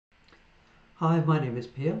Hi, my name is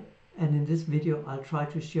Per, and in this video I'll try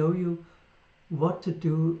to show you what to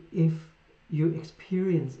do if you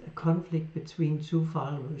experience a conflict between two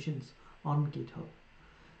file versions on GitHub.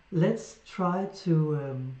 Let's try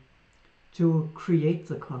to create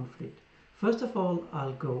the conflict. First of all,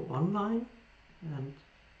 I'll go online, and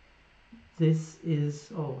this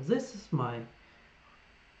is my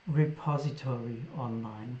repository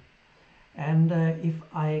online. And if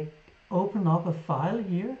I open up a file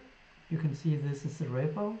here, you can see this is the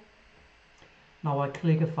repo. Now I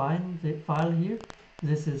click find the file here.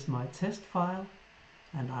 This is my test file,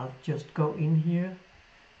 and I'll just go in here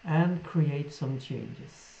and create some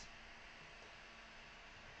changes.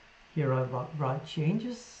 Here I write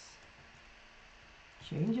changes,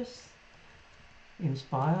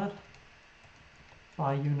 inspired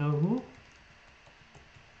by you know who,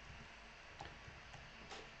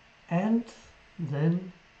 and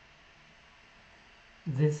then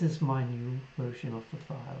this is my new version of the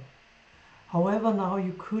file. However, now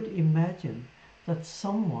you could imagine that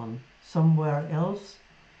someone somewhere else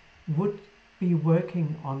would be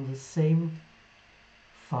working on the same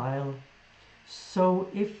file. So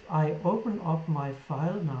if I open up my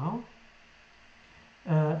file now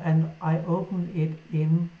and I open it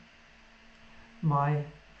in my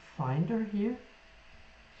Finder here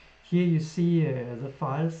you see the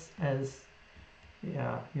files as,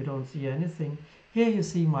 you don't see anything. Here you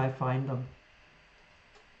see my Finder.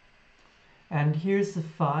 And here's the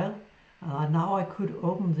file. Now I could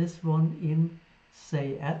open this one in,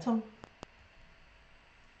 say, Atom.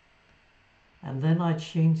 And then I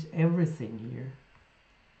change everything here.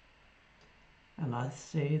 And I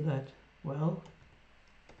say that, well,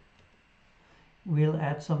 we'll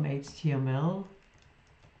add some HTML.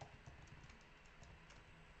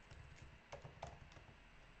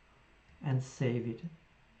 And save it.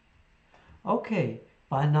 Okay,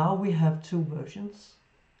 by now we have two versions.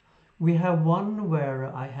 We have one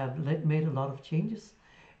where I have made a lot of changes,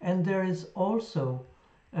 and there is also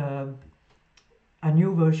a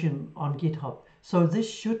new version on GitHub. So this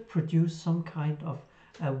should produce some kind of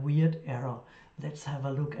a weird error. Let's have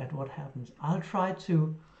a look at what happens. I'll try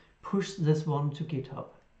to push this one to GitHub.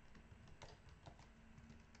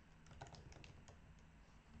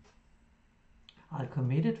 I'll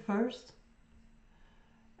commit it first,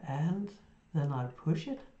 and then I'll push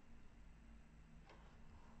it.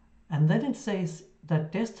 And then it says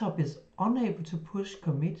that desktop is unable to push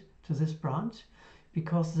commit to this branch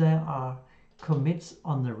because there are commits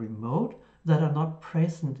on the remote that are not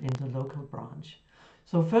present in the local branch.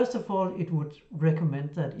 So first of all, it would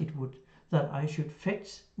recommend that I should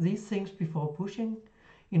fetch these things before pushing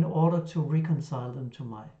in order to reconcile them to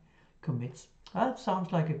my commits. That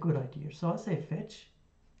sounds like a good idea. So I say fetch.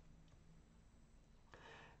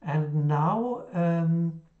 And now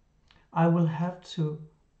I will have to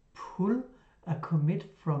pull a commit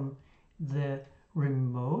from the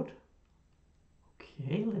remote.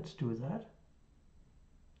 Okay, let's do that.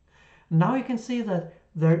 Now you can see that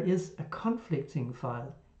there is a conflicting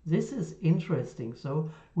file. This is interesting. So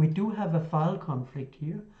we do have a file conflict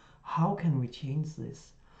here. How can we change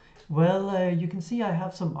this? Well, you can see I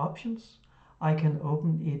have some options. I can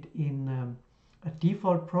open it in a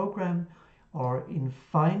default program or in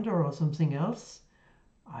Finder or something else.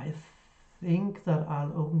 I think that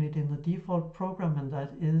I'll open it in the default program, and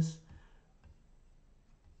that is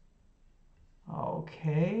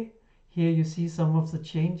okay. Here you see some of the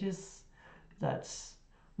changes. That's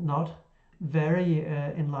not very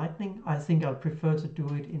enlightening. I think I'll prefer to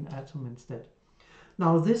do it in Atom instead.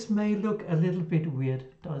 Now this may look a little bit weird,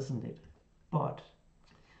 doesn't it? But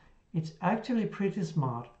it's actually pretty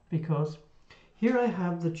smart, because here I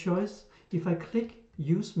have the choice. If I click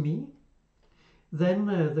use me, then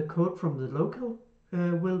the code from the local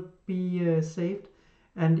will be saved.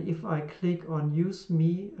 And if I click on use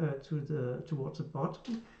me towards the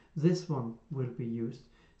bottom, this one will be used.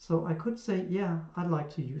 So I could say, yeah, I'd like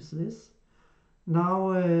to use this.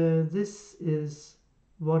 Now this is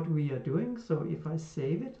what we are doing. So if I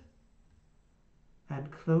save it and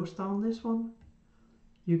close down this one,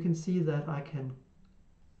 you can see that I can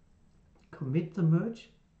commit the merge.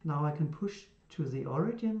 Now I can push to the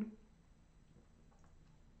origin.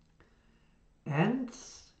 And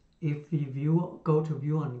if we go to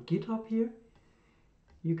view on GitHub here,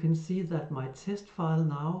 you can see that my test file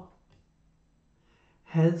now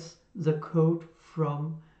has the code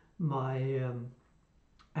from my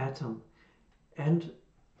Atom. And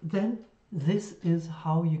then this is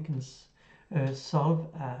how you can solve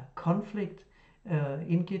a conflict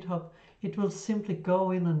in GitHub. It will simply go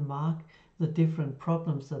in and mark the different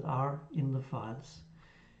problems that are in the files.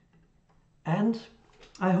 And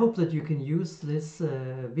I hope that you can use this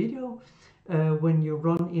video when you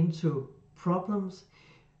run into problems.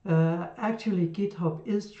 Actually, GitHub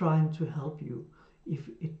is trying to help you if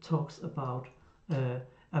it talks about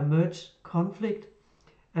a merge conflict.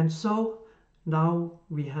 And so now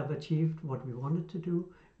we have achieved what we wanted to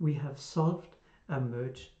do. We have solved a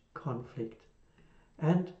merge conflict.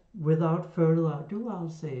 And without further ado, I'll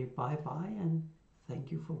say bye bye and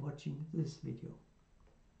thank you for watching this video.